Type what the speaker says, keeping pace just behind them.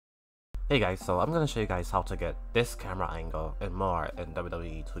Hey guys, so I'm going to show you guys how to get this camera angle and more in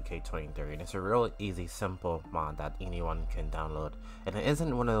Wwe 2K23, and it's a real easy, simple mod that anyone can download, and it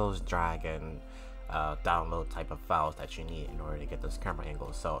isn't one of those drag and download type of files that you need in order to get this camera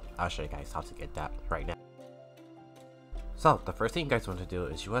angle. So I'll show you guys how to get that right now. So the first thing you guys want to do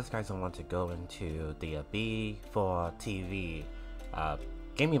is you guys want to go into the B4TV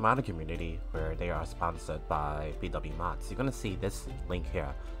gaming mod community, where they are sponsored by BW Mods. You're gonna see this link here,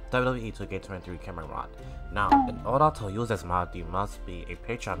 Wwe 2K23 camera mod. Now, in order to use this mod, you must be a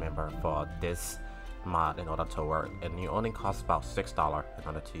Patreon member for this mod in order to work, and you only cost about $6 in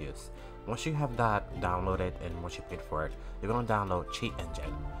order to use. Once you have that downloaded and once you paid for it, you're gonna download Cheat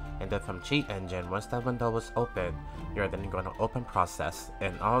Engine. And then from Cheat Engine, once that window is open, you're then going to open process.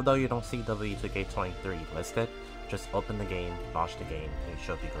 And although you don't see Wwe 2K23 listed, just open the game, launch the game, and you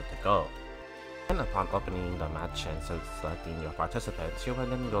should be good to go. And upon opening the match and selecting your participants, you will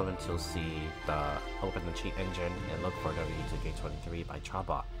then go into open the Cheat Engine and look for Wwe 2K23 by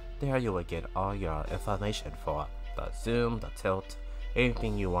Charbot. There you will get all your information for the zoom, the tilt,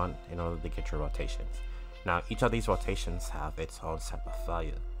 anything you want in order to get your rotations. Now each of these rotations have its own set of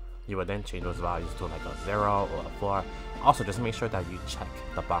value. You will then change those values to like a 0 or a 4. Also, just make sure that you check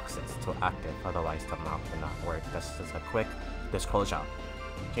the boxes to active, otherwise the mod will not work. That's just a quick disclosure.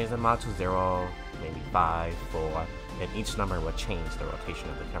 Change the mod to 0, maybe 5, 4, and each number will change the rotation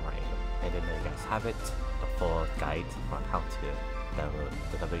of the camera angle. And then you guys have it, the full guide on how to download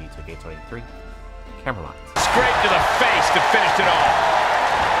the Wwe 2K23 camera mod. Straight to the face to finish it off.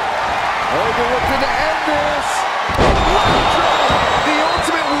 Over looking to end this.